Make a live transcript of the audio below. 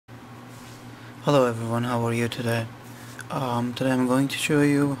Hello everyone, how are you today? Today I'm going to show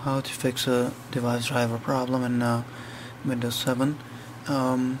you how to fix a device driver problem in Windows 7.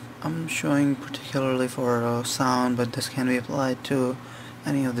 I'm showing particularly for sound, but this can be applied to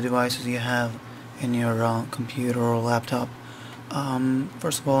any of the devices you have in your computer or laptop.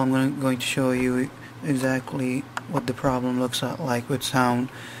 First of all, I'm going to show you exactly what the problem looks like with sound.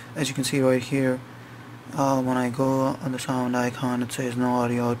 As you can see right here, when I go on the sound icon, it says no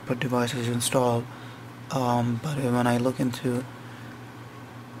audio output device is installed. But when I look into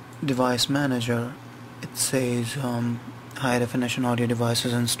device manager, it says high definition audio device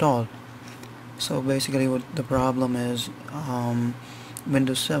is installed. So basically what the problem is,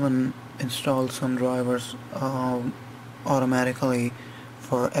 Windows 7 installs some drivers automatically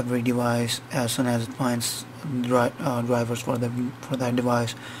for every device as soon as it finds drivers for that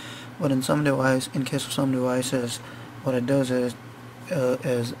device. But in case of some devices, what it does is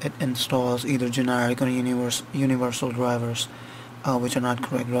it installs either generic or universal drivers, which are not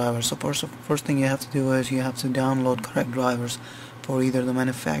correct drivers. So first thing you have to do is you have to download correct drivers for either the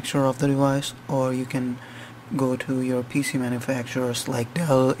manufacturer of the device, or you can go to your PC manufacturers like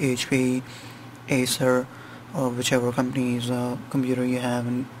Dell, HP, Acer, or whichever company's computer you have,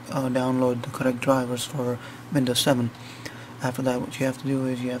 and download the correct drivers for Windows 7. After that, what you have to do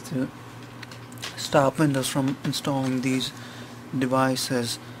is you have to stop Windows from installing these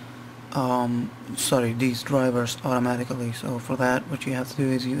devices, these drivers automatically. So for that, what you have to do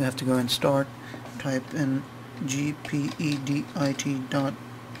is you have to go and start, type in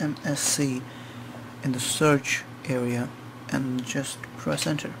gpedit.msc in the search area and just press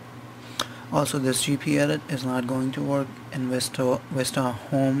enter. Also, this gpedit is not going to work in Vista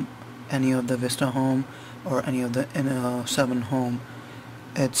Home, any of the Vista Home or any of the 7 Home.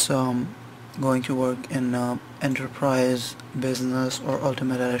 It's going to work in Enterprise, Business, or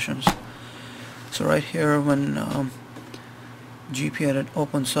Ultimate Editions. So right here, when gpedit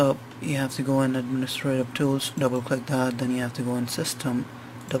opens up, you have to go in Administrative Tools, double click that, then you have to go in System,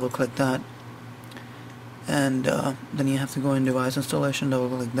 double click that, and then you have to go in Device Installation, double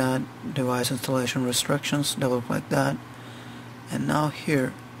click that, Device Installation Restrictions, double click that, and now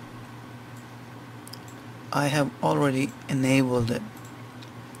here I have already enabled it,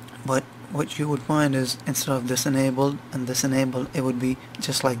 but what you would find is instead of this enabled and this enabled, it would be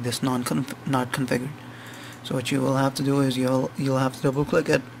just like this, not configured. So what you will have to do is you'll have to double click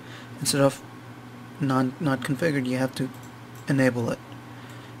it. Instead of not configured, you have to enable it.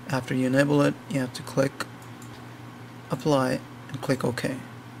 After you enable it, you have to click apply and click OK,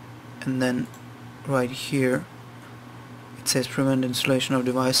 and then right here it says prevent installation of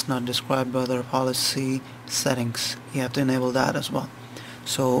device not described by other policy settings. You have to enable that as well.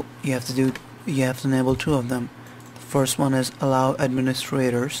 So you have to enable two of them. The first one is allow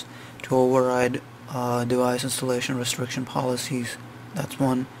administrators to override device installation restriction policies. That's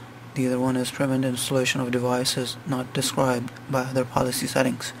one. The other one is prevent installation of devices not described by other policy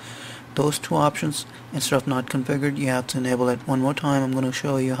settings. Those two options, instead of not configured, you have to enable it. One more time, I'm going to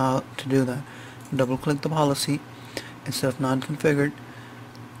show you how to do that. Double click the policy. Instead of not configured,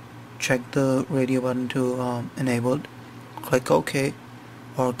 check the radio button to enabled, click OK,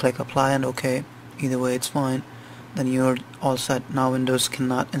 or click apply and OK. Either way it's fine. Then you're all set. Now Windows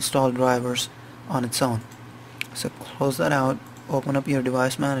cannot install drivers on its own. So close that out, open up your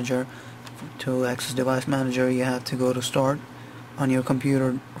device manager. To access device manager, you have to go to start on your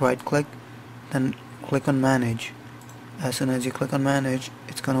computer, right click, then click on manage. As soon as you click on manage,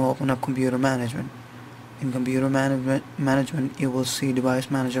 it's going to open up computer management. In computer management, you will see device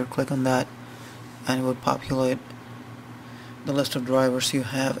manager. Click on that and it will populate the list of drivers you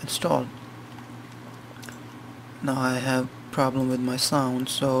have installed. Now I have problem with my sound,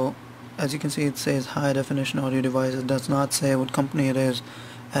 so as you can see it says high definition audio device. It does not say what company it is,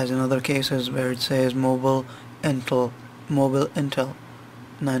 as in other cases where it says mobile Intel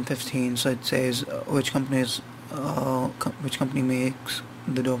 915. So it says which company makes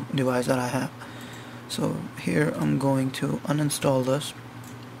the device that I have. So here I'm going to uninstall this,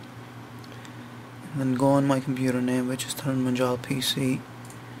 and then go on my computer name, which is Tarun Manjal PC,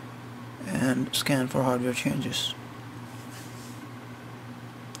 and scan for hardware changes.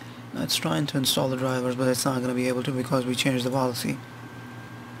 Now it's trying to install the drivers, but it's not going to be able to because we changed the policy.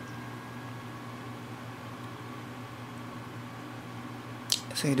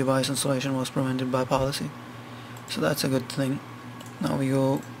 See, device installation was prevented by policy, so that's a good thing. Now we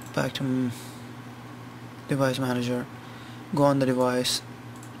go back to device manager, go on the device,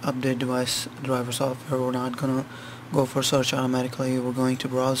 update device driver software. We're not gonna go for search automatically. We're going to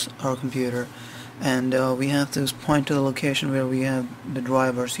browse our computer, and we have to point to the location where we have the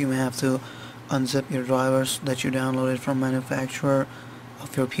drivers. You may have to unzip your drivers that you downloaded from manufacturer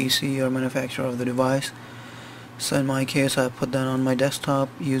of your PC or manufacturer of the device. So in my case, I put that on my desktop,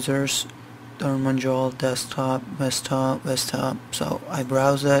 users, Thermanjol, desktop, desktop. So I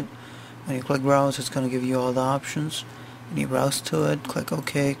browse it. When you click browse, it's going to give you all the options. When you browse to it, click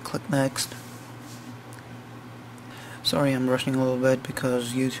OK, click next. Sorry, I'm rushing a little bit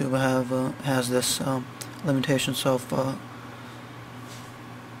because YouTube has this limitations of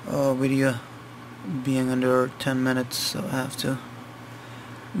video being under 10 minutes, so I have to.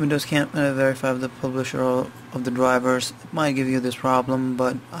 Windows can't verify the publisher of the drivers. It might give you this problem,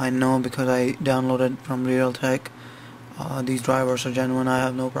 but I know because I downloaded from Realtek. These drivers are genuine. I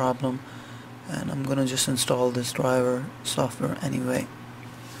have no problem, and I'm gonna just install this driver software anyway.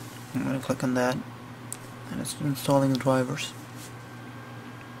 I'm gonna click on that, and it's installing the drivers.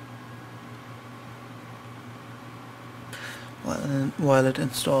 While it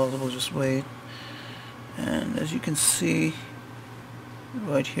installs, we'll just wait. And as you can see,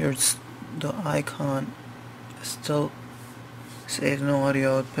 right here, it's the icon still says no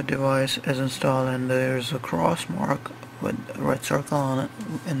audio output device is installed, and there's a cross mark with a red circle on it,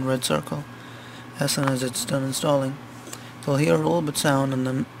 in red circle, as soon as it's done installing. So we'll hear a little bit sound and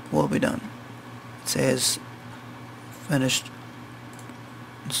then we'll be done. It says finished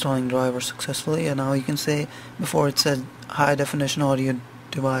installing driver successfully, and now you can say, before it said high definition audio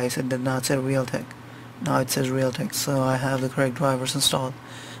device, it did not say Realtek. Now it says Realtek, so I have the correct drivers installed.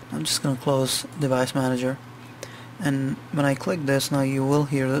 I'm just going to close Device Manager, and when I click this, now you will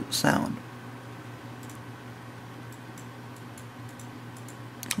hear the sound.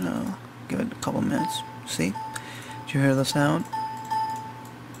 Give it a couple minutes. See? Did you hear the sound?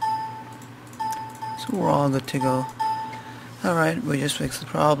 So we're all good to go. Alright, we just fixed the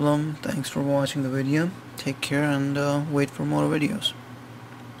problem. Thanks for watching the video. Take care and wait for more videos.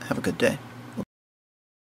 Have a good day.